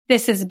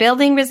This is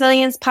Building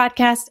Resilience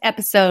Podcast,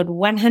 episode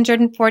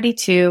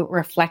 142,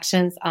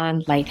 Reflections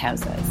on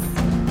Lighthouses.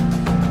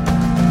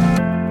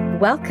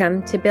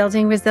 Welcome to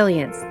Building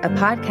Resilience, a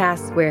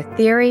podcast where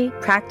theory,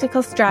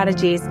 practical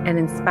strategies, and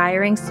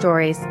inspiring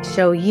stories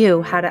show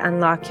you how to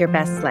unlock your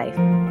best life.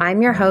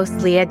 I'm your host,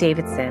 Leah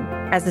Davidson.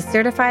 As a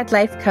certified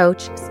life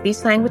coach,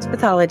 speech-language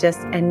pathologist,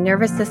 and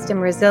nervous system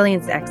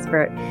resilience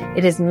expert,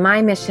 it is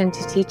my mission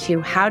to teach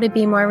you how to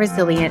be more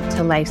resilient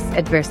to life's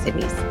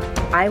adversities.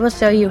 I will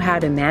show you how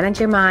to manage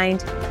your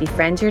mind,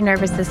 befriend your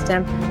nervous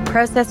system,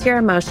 process your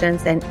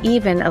emotions, and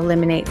even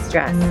eliminate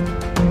stress.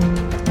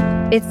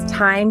 It's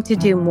time to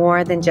do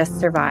more than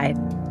just survive.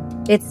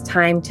 It's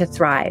time to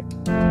thrive.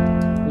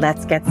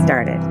 Let's get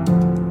started.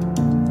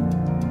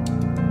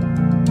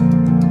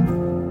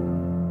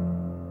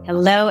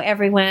 Hello,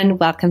 everyone.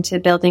 Welcome to the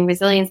Building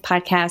Resilience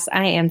Podcast.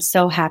 I am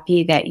so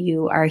happy that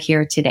you are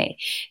here today.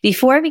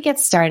 Before we get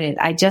started,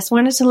 I just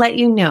wanted to let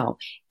you know,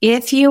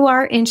 if you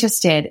are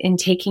interested in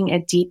taking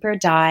a deeper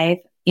dive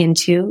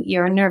into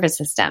your nervous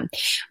system,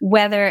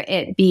 whether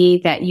it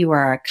be that you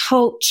are a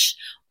coach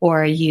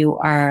or you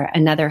are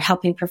another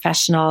helping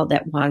professional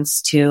that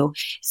wants to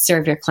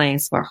serve your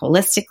clients more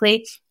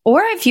holistically,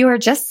 or if you are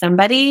just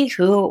somebody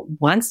who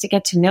wants to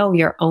get to know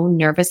your own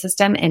nervous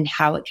system and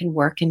how it can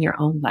work in your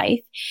own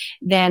life,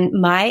 then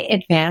my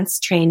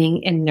advanced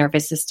training in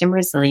nervous system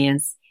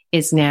resilience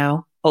is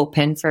now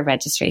open for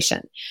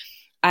registration.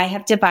 I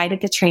have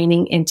divided the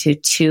training into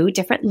 2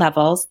 different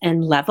levels,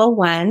 and level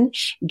 1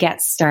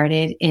 gets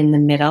started in the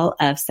middle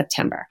of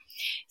September.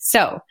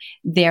 So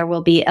there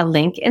will be a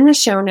link in the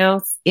show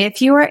notes.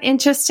 If you are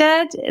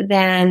interested,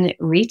 then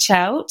reach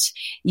out.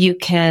 You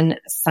can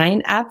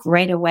sign up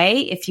right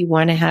away. If you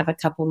want to have a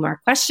couple more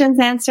questions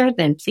answered,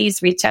 then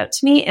please reach out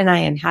to me and I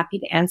am happy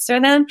to answer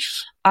them.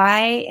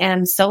 I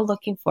am so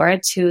looking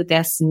forward to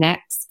this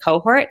next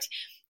cohort.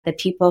 The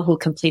people who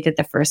completed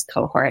the first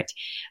cohort,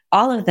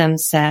 all of them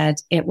said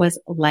it was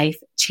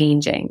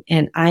life-changing.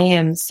 And I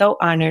am so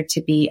honored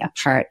to be a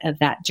part of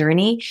that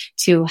journey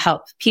to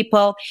help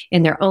people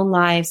in their own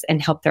lives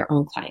and help their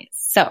own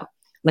clients. So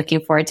looking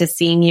forward to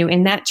seeing you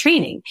in that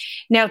training.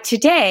 Now,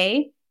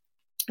 today,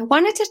 I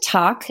wanted to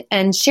talk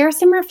and share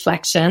some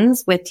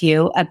reflections with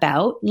you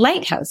about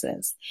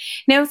lighthouses.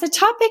 Now, it's a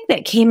topic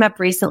that came up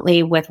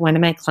recently with one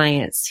of my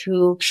clients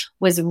who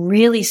was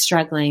really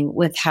struggling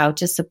with how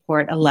to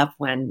support a loved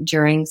one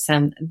during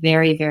some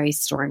very, very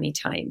stormy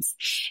times.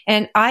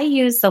 And I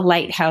use the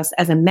lighthouse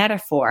as a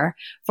metaphor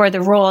for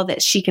the role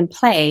that she can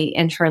play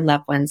in her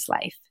loved one's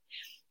life.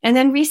 And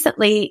then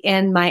recently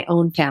in my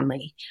own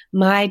family,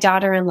 my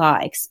daughter-in-law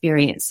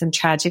experienced some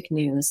tragic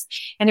news,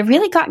 and it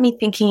really got me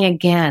thinking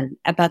again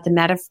about the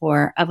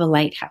metaphor of a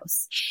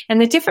lighthouse and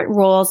the different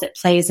roles it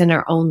plays in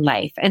our own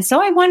life. And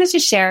so I wanted to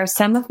share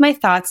some of my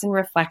thoughts and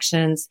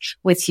reflections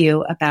with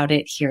you about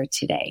it here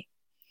today.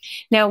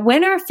 Now,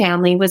 when our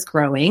family was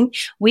growing,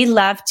 we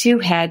loved to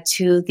head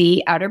to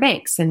the Outer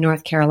Banks in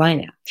North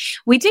Carolina.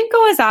 We didn't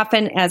go as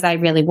often as I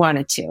really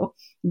wanted to,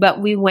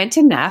 but we went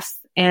enough.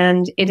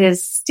 And it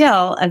is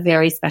still a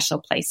very special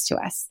place to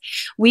us.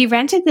 We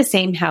rented the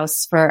same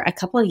house for a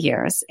couple of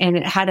years and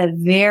it had a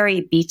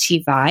very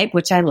beachy vibe,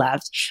 which I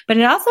loved, but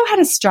it also had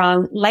a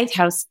strong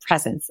lighthouse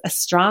presence, a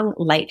strong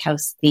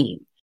lighthouse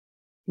theme.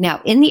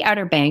 Now, in the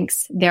Outer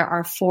Banks, there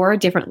are 4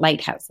 different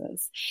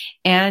lighthouses,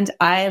 and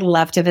I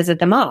love to visit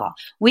them all.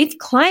 We've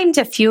climbed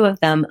a few of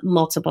them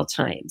multiple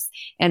times,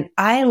 and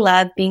I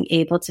love being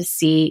able to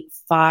see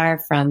far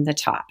from the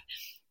top.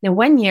 Now,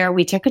 one year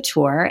we took a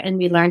tour and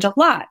we learned a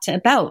lot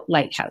about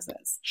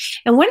lighthouses.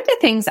 And one of the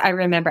things I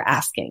remember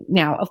asking,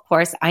 now, of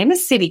course, I'm a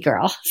city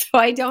girl, so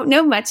I don't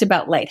know much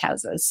about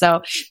lighthouses.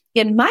 So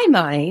in my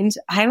mind,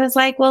 I was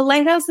like, well,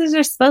 lighthouses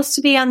are supposed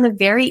to be on the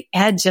very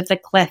edge of the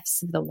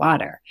cliffs of the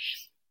water.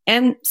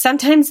 And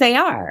sometimes they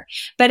are.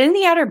 But in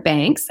the Outer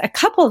Banks, a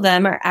couple of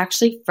them are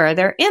actually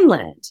further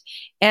inland.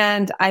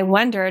 And I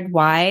wondered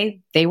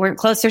why they weren't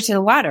closer to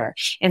the water.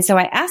 And so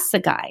I asked the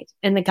guide,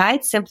 and the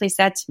guide simply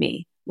said to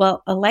me,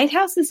 well, a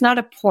lighthouse is not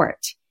a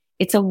port.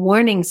 It's a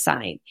warning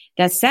sign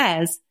that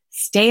says,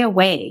 stay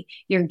away.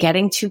 You're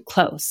getting too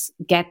close.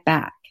 Get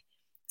back.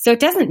 So it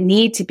doesn't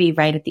need to be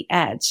right at the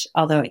edge,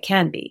 although it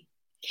can be.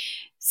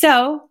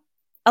 So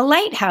a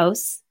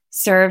lighthouse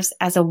serves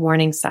as a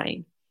warning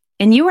sign,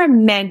 and you are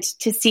meant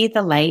to see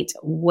the light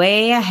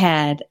way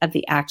ahead of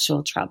the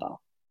actual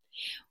trouble.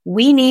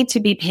 We need to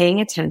be paying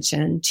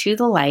attention to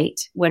the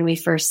light when we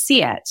first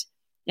see it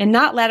and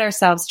not let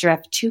ourselves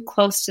drift too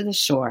close to the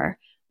shore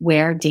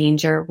where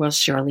danger will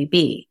surely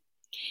be.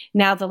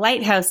 Now, the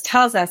lighthouse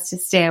tells us to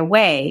stay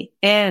away,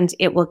 and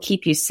it will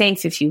keep you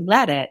safe if you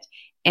let it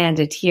and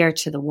adhere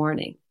to the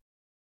warning.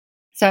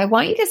 So I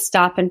want you to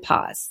stop and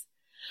pause.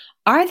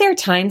 Are there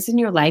times in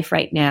your life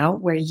right now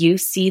where you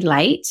see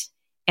light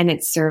and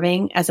it's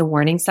serving as a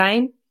warning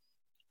sign?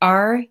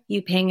 Are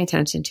you paying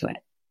attention to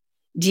it?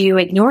 Do you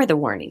ignore the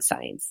warning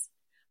signs?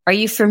 Are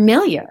you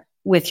familiar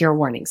with your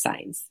warning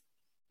signs?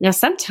 Now,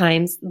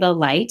 sometimes the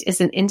light is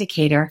an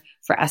indicator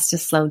for us to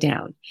slow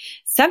down.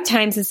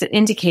 Sometimes it's an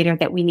indicator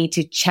that we need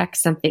to check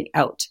something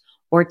out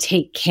or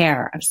take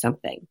care of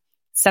something.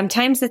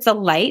 Sometimes it's a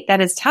light that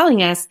is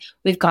telling us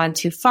we've gone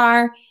too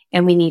far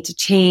and we need to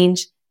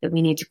change, that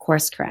we need to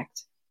course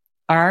correct.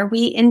 Are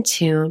we in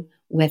tune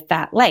with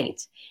that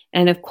light?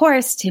 And of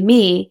course, to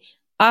me,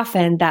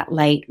 often that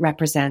light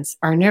represents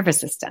our nervous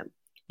system,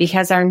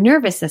 because our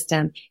nervous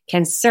system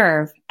can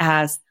serve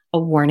as a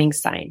warning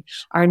sign.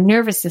 Our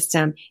nervous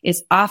system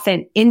is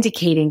often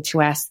indicating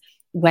to us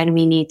when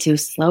we need to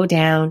slow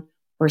down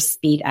or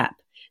speed up.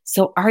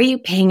 So are you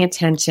paying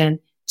attention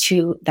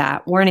to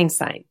that warning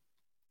sign?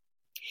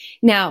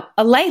 Now,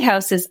 a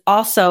lighthouse is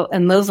also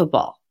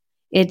immovable.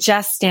 It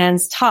just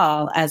stands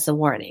tall as a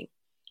warning.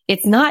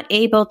 It's not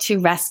able to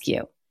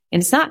rescue,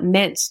 and it's not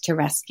meant to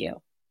rescue,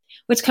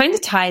 which kind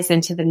of ties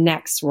into the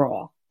next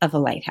role of a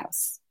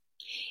lighthouse.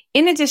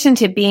 In addition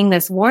to being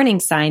this warning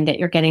sign that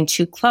you're getting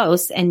too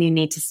close and you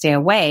need to stay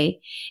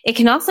away, it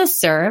can also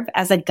serve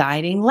as a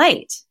guiding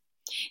light.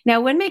 Now,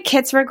 when my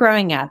kids were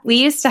growing up, we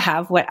used to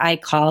have what I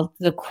called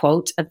the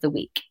quote of the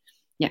week.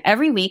 Now,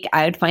 every week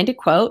I would find a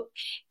quote,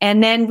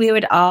 and then we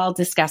would all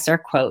discuss our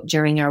quote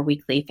during our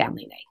weekly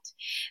family night.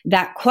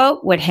 That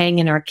quote would hang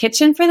in our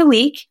kitchen for the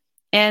week,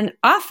 and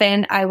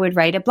often I would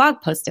write a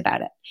blog post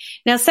about it.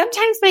 Now,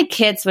 sometimes my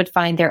kids would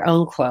find their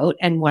own quote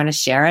and want to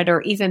share it,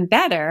 or even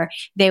better,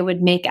 they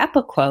would make up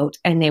a quote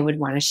and they would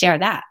want to share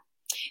that.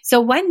 So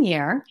one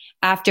year,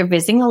 after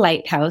visiting a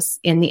lighthouse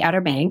in the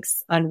Outer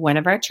Banks on one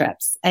of our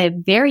trips, a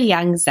very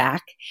young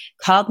Zach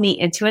called me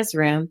into his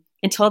room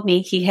and told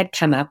me he had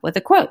come up with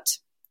a quote.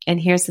 And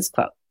here's his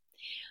quote.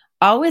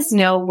 Always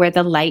know where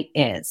the light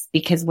is,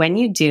 because when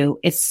you do,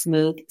 it's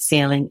smooth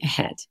sailing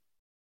ahead.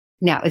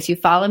 Now, if you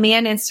follow me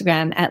on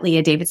Instagram at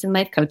Leah Davidson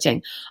Life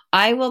Coaching,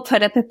 I will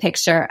put up a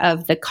picture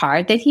of the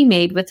card that he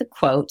made with a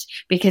quote,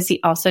 because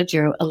he also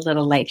drew a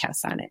little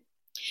lighthouse on it.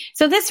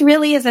 So this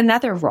really is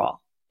another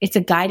role. It's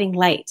a guiding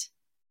light.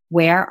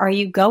 Where are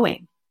you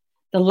going?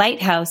 The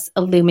lighthouse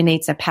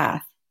illuminates a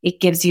path.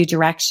 It gives you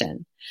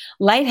direction.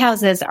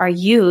 Lighthouses are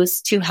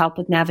used to help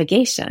with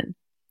navigation.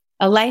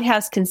 A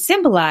lighthouse can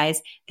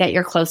symbolize that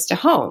you're close to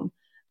home,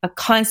 a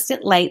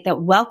constant light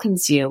that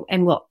welcomes you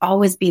and will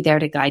always be there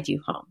to guide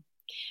you home.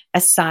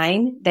 A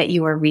sign that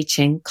you are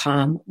reaching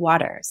calm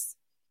waters.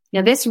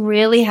 Now, this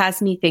really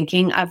has me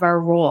thinking of our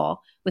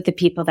role with the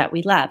people that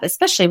we love,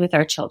 especially with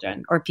our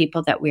children or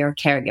people that we are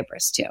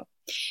caregivers to,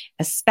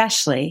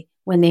 especially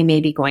when they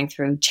may be going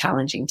through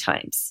challenging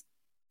times.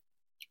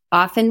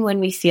 Often when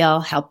we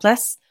feel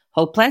helpless,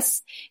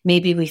 hopeless,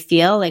 maybe we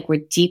feel like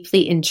we're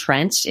deeply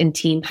entrenched in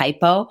team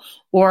hypo,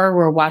 or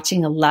we're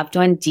watching a loved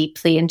one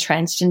deeply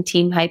entrenched in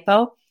team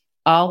hypo,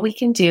 all we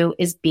can do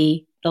is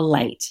be the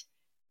light.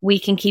 We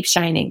can keep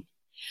shining.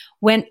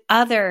 When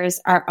others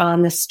are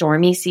on the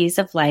stormy seas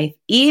of life,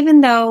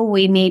 even though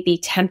we may be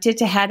tempted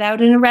to head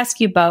out in a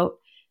rescue boat,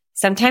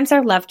 sometimes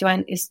our loved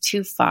one is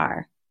too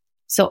far.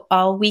 So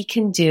all we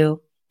can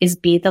do is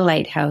be the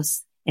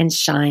lighthouse and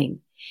shine.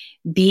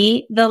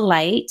 Be the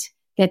light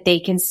that they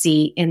can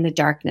see in the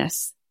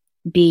darkness.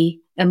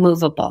 Be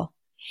immovable.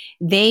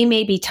 They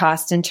may be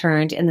tossed and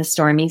turned in the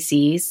stormy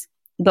seas,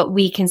 but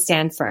we can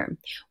stand firm.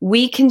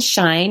 We can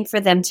shine for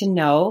them to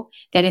know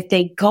that if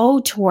they go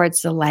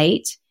towards the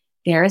light,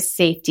 there is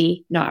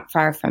safety not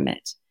far from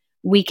it.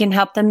 We can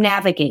help them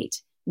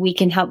navigate. We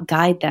can help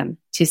guide them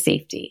to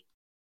safety.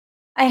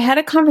 I had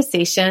a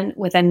conversation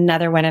with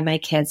another one of my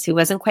kids who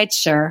wasn't quite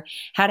sure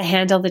how to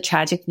handle the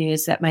tragic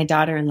news that my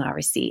daughter-in-law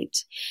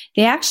received.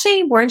 They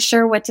actually weren't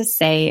sure what to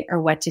say or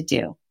what to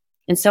do.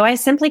 And so I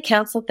simply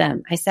counseled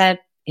them. I said,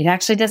 it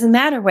actually doesn't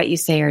matter what you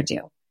say or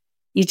do.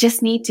 You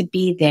just need to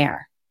be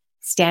there,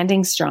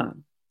 standing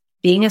strong,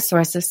 being a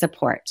source of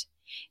support,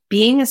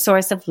 being a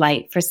source of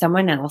light for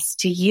someone else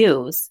to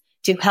use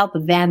to help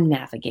them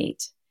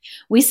navigate.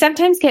 We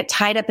sometimes get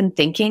tied up in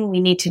thinking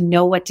we need to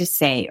know what to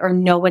say or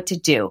know what to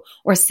do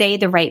or say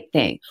the right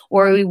thing,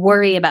 or we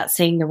worry about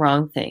saying the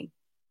wrong thing.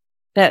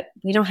 But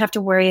we don't have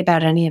to worry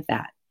about any of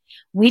that.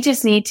 We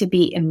just need to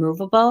be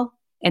immovable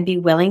and be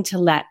willing to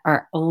let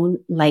our own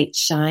light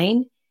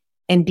shine,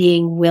 and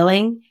being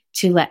willing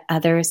to let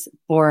others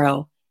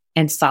borrow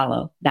and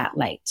follow that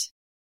light.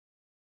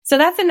 So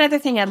that's another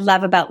thing I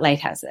love about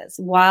lighthouses.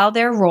 While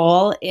their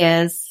role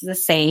is the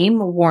same,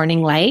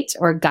 warning light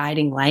or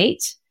guiding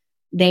light,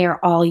 they are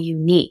all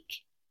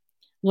unique.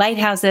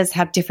 Lighthouses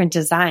have different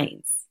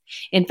designs.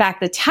 In fact,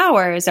 the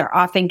towers are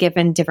often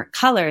given different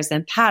colors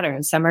and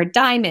patterns. Some are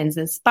diamonds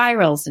and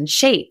spirals and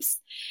shapes.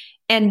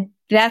 And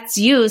that's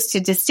used to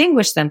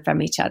distinguish them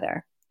from each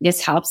other.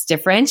 This helps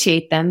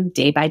differentiate them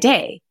day by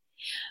day.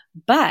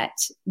 But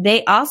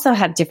they also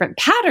have different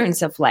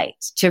patterns of light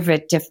to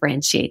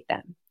differentiate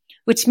them,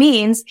 which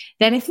means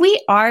that if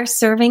we are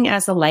serving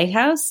as a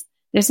lighthouse,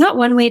 there's not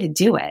one way to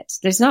do it.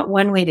 There's not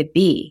one way to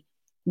be.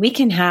 We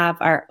can have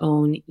our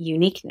own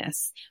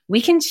uniqueness.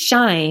 We can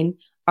shine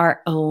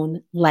our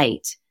own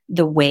light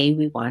the way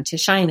we want to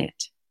shine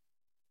it.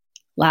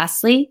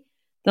 Lastly,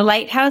 the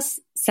lighthouse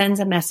sends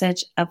a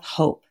message of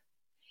hope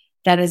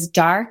that as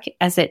dark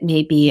as it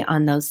may be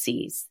on those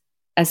seas,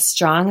 as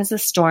strong as the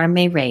storm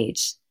may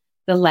rage,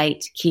 the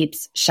light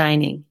keeps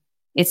shining.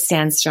 It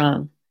stands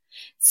strong.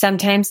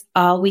 Sometimes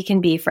all we can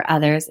be for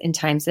others in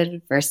times of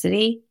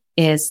adversity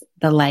is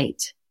the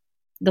light.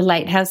 The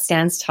lighthouse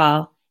stands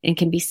tall and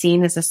can be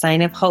seen as a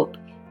sign of hope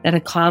that a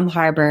calm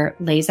harbor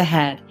lays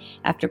ahead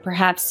after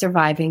perhaps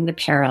surviving the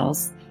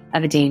perils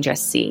of a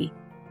dangerous sea.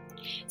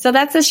 So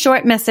that's a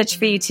short message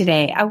for you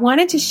today. I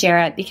wanted to share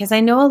it because I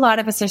know a lot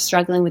of us are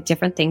struggling with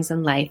different things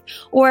in life,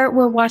 or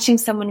we're watching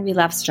someone we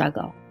love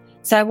struggle.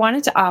 So I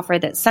wanted to offer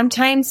that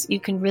sometimes you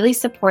can really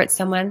support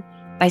someone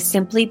by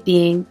simply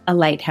being a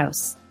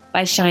lighthouse,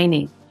 by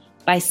shining,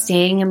 by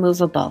staying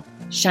immovable,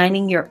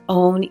 shining your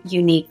own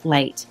unique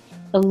light,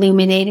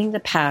 illuminating the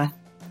path,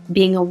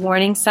 being a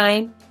warning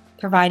sign,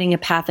 providing a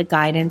path of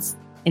guidance,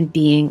 and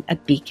being a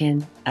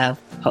beacon of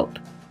hope.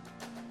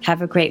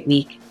 Have a great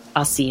week.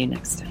 I'll see you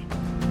next time.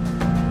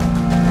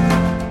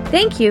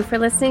 Thank you for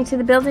listening to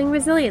the Building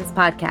Resilience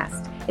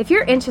podcast. If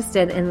you're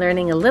interested in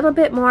learning a little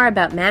bit more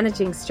about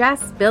managing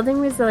stress, building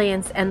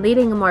resilience, and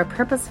leading a more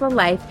purposeful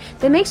life,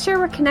 then make sure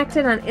we're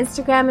connected on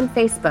Instagram and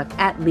Facebook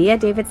at Leah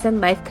Davidson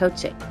Life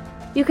Coaching.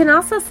 You can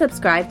also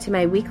subscribe to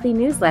my weekly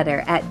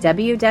newsletter at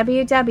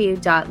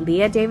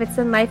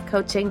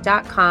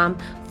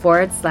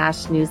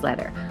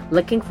www.leahdavidsonlifecoaching.com/newsletter.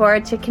 Looking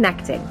forward to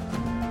connecting.